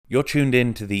You're tuned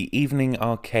in to the Evening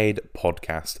Arcade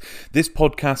podcast. This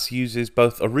podcast uses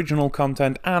both original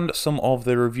content and some of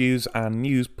the reviews and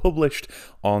news published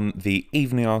on the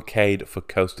Evening Arcade for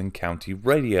Coast and County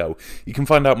Radio. You can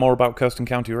find out more about Coast and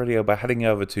County Radio by heading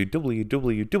over to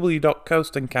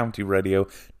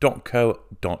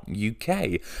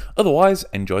www.coastandcountyradio.co.uk. Otherwise,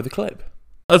 enjoy the clip.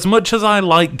 As much as I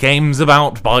like games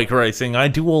about bike racing, I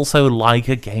do also like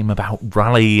a game about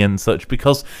rally and such,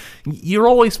 because you're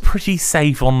always pretty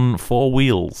safe on four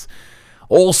wheels.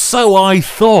 Or so I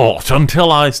thought,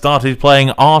 until I started playing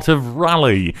Art of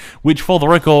Rally, which, for the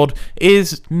record,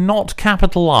 is not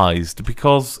capitalised,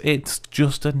 because it's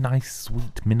just a nice,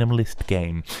 sweet, minimalist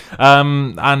game.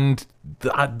 And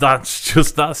that's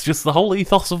just the whole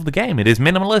ethos of the game. It is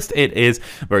minimalist, it is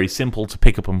very simple to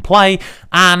pick up and play,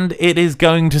 and it is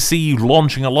going to see you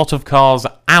launching a lot of cars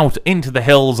out into the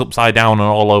hills, upside down and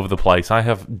all over the place. I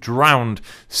have drowned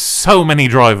so many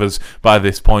drivers by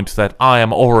this point that I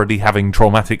am already having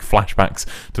traumatic flashbacks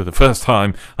to the first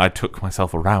time I took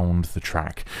myself around the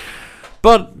track.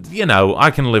 But, you know,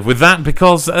 I can live with that,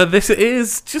 because this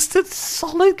is just a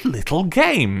solid little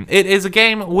game. It is a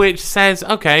game which says,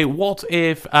 okay, what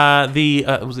if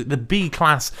the B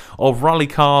class of rally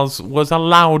cars was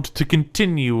allowed to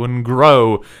continue and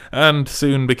grow, and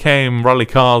soon became rally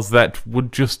cars that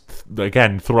would just,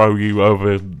 again, throw you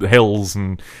over hills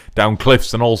and down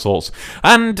cliffs and all sorts.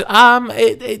 And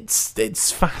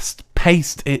it's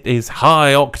fast-paced, it is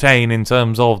high-octane in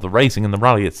terms of the racing and the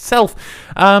rally itself,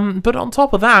 but on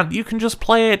top of that, you can just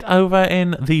play it over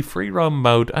in the free roam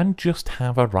mode and just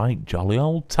have a right jolly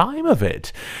old time of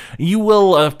it. You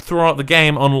will, throughout the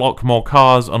game, unlock more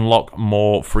cars, unlock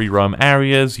more free roam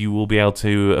areas. You will be able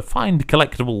to find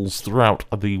collectibles throughout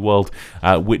the world,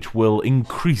 which will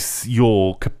increase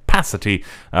your capacity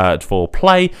for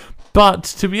play. But,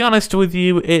 to be honest with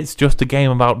you, it's just a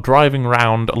game about driving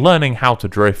around, learning how to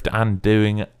drift, and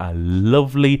doing a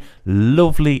lovely,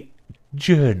 lovely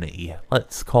journey.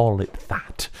 Let's call it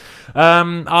that.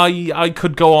 I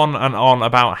could go on and on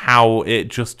about how it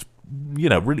just, you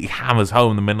know, really hammers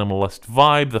home the minimalist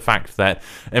vibe, the fact that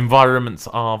environments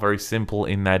are very simple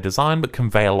in their design but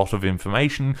convey a lot of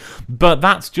information. But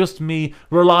that's just me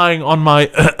relying on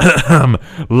my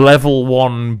level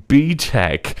 1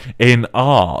 B-Tech in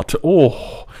art.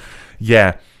 Oh,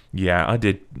 yeah, I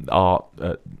did art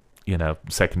at, you know,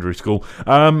 secondary school.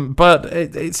 But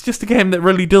it's just a game that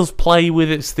really does play with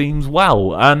its themes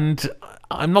well, and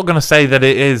I'm not going to say that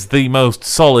it is the most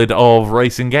solid of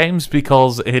racing games,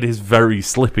 because it is very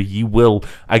slippy. You will,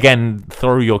 again,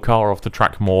 throw your car off the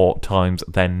track more times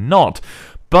than not.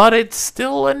 But it's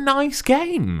still a nice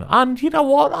game. And you know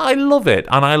what? I love it.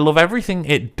 And I love everything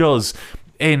it does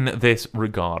in this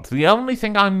regard. The only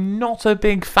thing I'm not a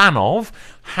big fan of,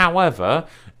 however,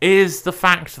 is the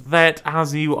fact that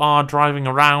as you are driving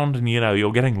around and, you know,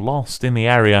 you're getting lost in the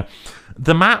area,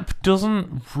 the map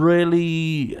doesn't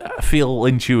really feel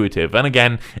intuitive. And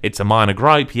again, it's a minor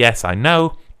gripe, yes, I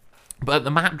know, but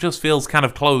the map just feels kind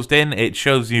of closed in. It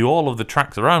shows you all of the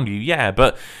tracks around you, yeah,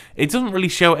 but it doesn't really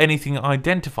show anything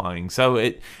identifying. So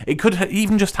it could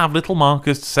even just have little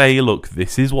markers to say, look,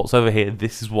 this is what's over here,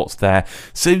 this is what's there.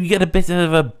 So you get a bit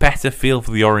of a better feel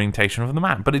for the orientation of the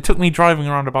map. But it took me driving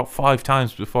around about 5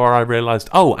 times before I realised,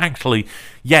 oh, actually,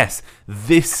 yes,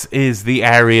 this is the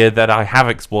area that I have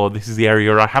explored, this is the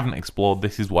area I haven't explored,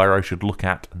 this is where I should look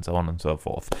at, and so on and so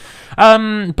forth.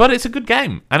 But it's a good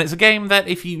game, and it's a game that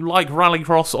if you like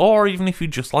Rallycross, or even if you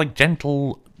just like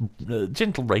gentle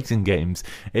racing games,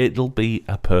 it'll be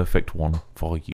a perfect one for you.